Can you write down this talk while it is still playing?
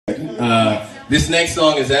This next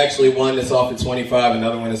song is actually one that's off at 25.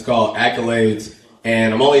 Another one is called Accolades.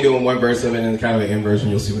 And I'm only doing one verse of it and kind of an inversion.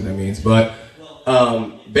 You'll see what that means. But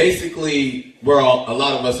basically, a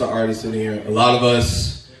lot of us are artists in here. A lot of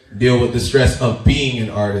us deal with the stress of being an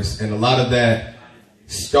artist. And a lot of that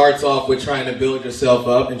starts off with trying to build yourself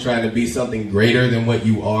up and trying to be something greater than what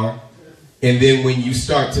you are. And then when you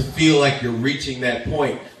start to feel like you're reaching that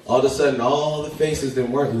point, all of a sudden, all the faces that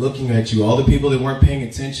weren't looking at you, all the people that weren't paying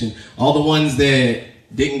attention, all the ones that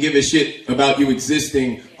didn't give a shit about you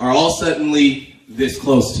existing are all suddenly this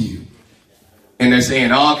close to you. And they're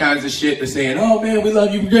saying all kinds of shit. They're saying, oh man, we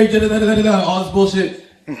love you, we're great, da-da-da-da-da-da, all this bullshit.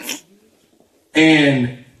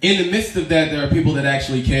 And in the midst of that, there are people that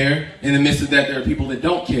actually care. In the midst of that, there are people that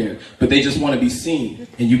don't care. But they just want to be seen.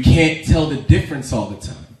 And you can't tell the difference all the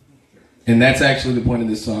time. And that's actually the point of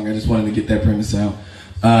this song. I just wanted to get that premise out.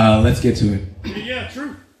 Let's get to it. Yeah,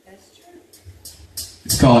 true. That's true.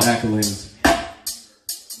 It's called Accolades.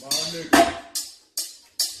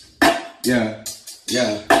 Yeah.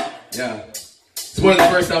 It's one of the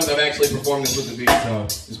first times I've actually performed this with the beat, so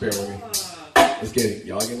just bear with me. Let's get it.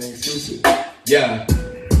 Y'all get an exclusive. Yeah.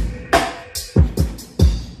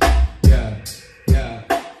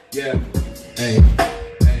 Hey.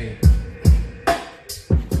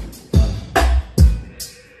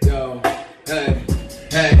 Yo.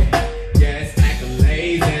 Hey. Yeah, it's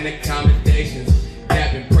accolades and accommodations.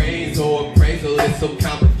 Dapping praise or appraisal is so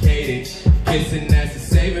complicated. Kissing that's a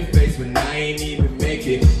saving face when I ain't even make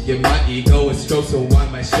it. Yeah, my ego is stroked, so I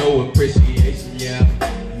might show appreciation. Yeah,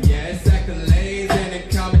 it's accolades and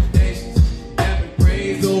accommodations. Dapping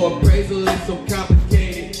praise or appraisal is so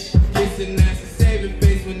complicated. Kissing that's a saving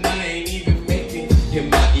face when I ain't even make it. Yeah,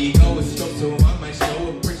 my ego is stroked, so I might show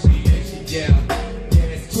appreciation. Yeah,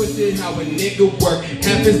 it's twisted how a nigga work.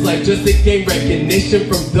 Half his life just to gain recognition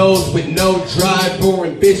from those with no drive or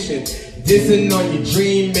ambition. Dissing on your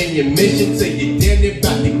dream and your mission till you're damn near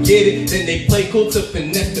about to get it. Then they play cool to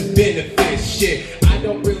finesse the benefits. Shit, I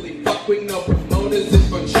don't really fuck with no promoters.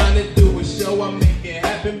 If I'm trying to do a show, I make it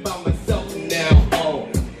happen by myself from now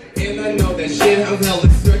on. And I know that shit, I'm hella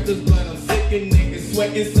stressed, but I'm sick of niggas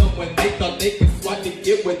sweating. So when they thought they could swat to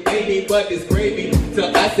get what they need, but it's gravy.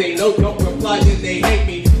 Till I say no, don't reply, then they hate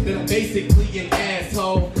me. Then I'm basically an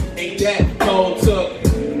asshole. Ain't that cold? Took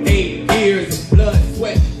 8 years of blood,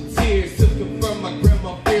 sweat, tears to confirm my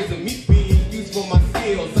grandma fears of me being used for my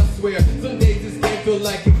skills. I swear, some days this game feel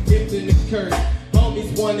like a gift and a curse.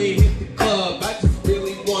 Homies wanna hit the club, I just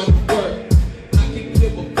really want to work. I can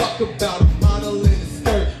give a fuck about a model in a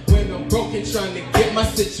skirt when I'm broken trying to get my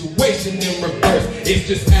situation in reverse. It's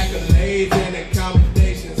just accolades and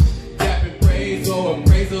accommodations. Dapping praise or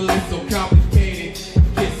appraisal is so complicated.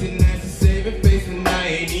 Kissing that's a saving face and I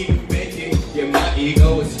ain't even making. Yeah, my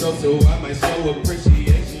ego is stroked, so I might show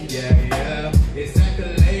appreciation. Yeah, it's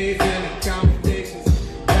accolades and accommodations.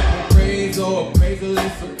 Dapping praise or appraisal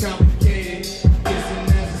is so complicated. Kissing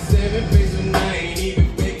that's a saving face when I ain't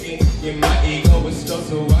even making. Yeah, my ego is stroked,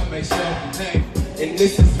 so I might show. Hey, and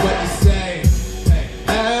this is what you say. Hey,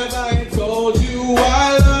 have I told you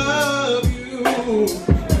I love you? No,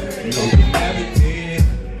 you never did.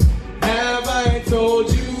 Have I told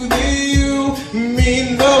you that you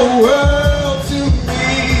mean the world to me?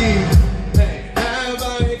 Hey, have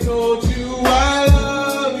I told you I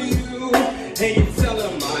love you? And you tell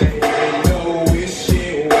them I ain't no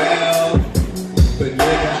wishing well, but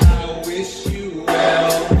nigga, I wish you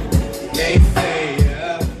well. They say,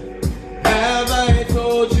 yeah. Have I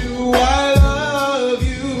told you I love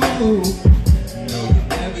you? No, you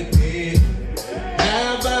never did.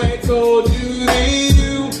 Have I told you that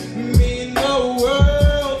you mean the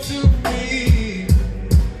world to me?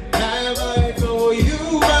 Have I told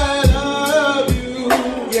you I love you?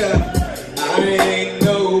 Yeah, I ain't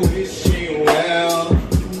no wishing well,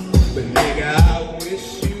 but nigga, I wish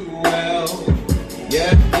you well.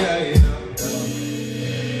 Yeah.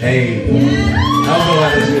 Hey, I don't know how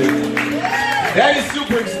to do it. That is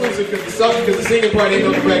super exclusive because the singing part ain't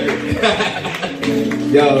on the record.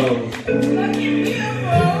 Yo.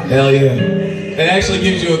 Hell yeah. It actually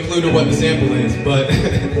gives you a clue to what the sample is, but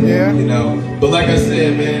Yeah. you know. But like I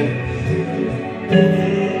said, man,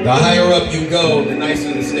 the higher up you go, the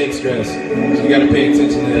nicer the snakes dress. So you gotta pay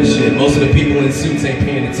attention to that shit. Most of the people in suits ain't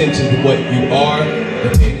paying attention to what you are,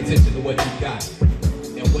 they're paying attention to what you got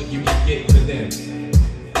and what you can get to them.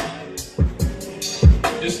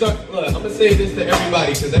 Just start, look, I'm gonna say this to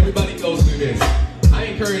everybody because everybody goes through this. I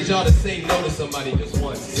encourage y'all to say no to somebody just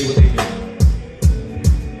once to see what they do.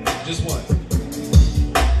 Just once.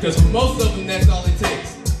 Because for most of them, that's all it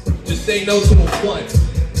takes. Just say no to them once.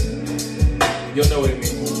 You'll know what it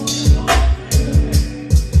means.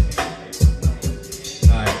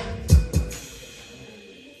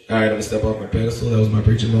 All right, I'm gonna step off my pedestal. That was my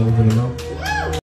preaching moment for the month.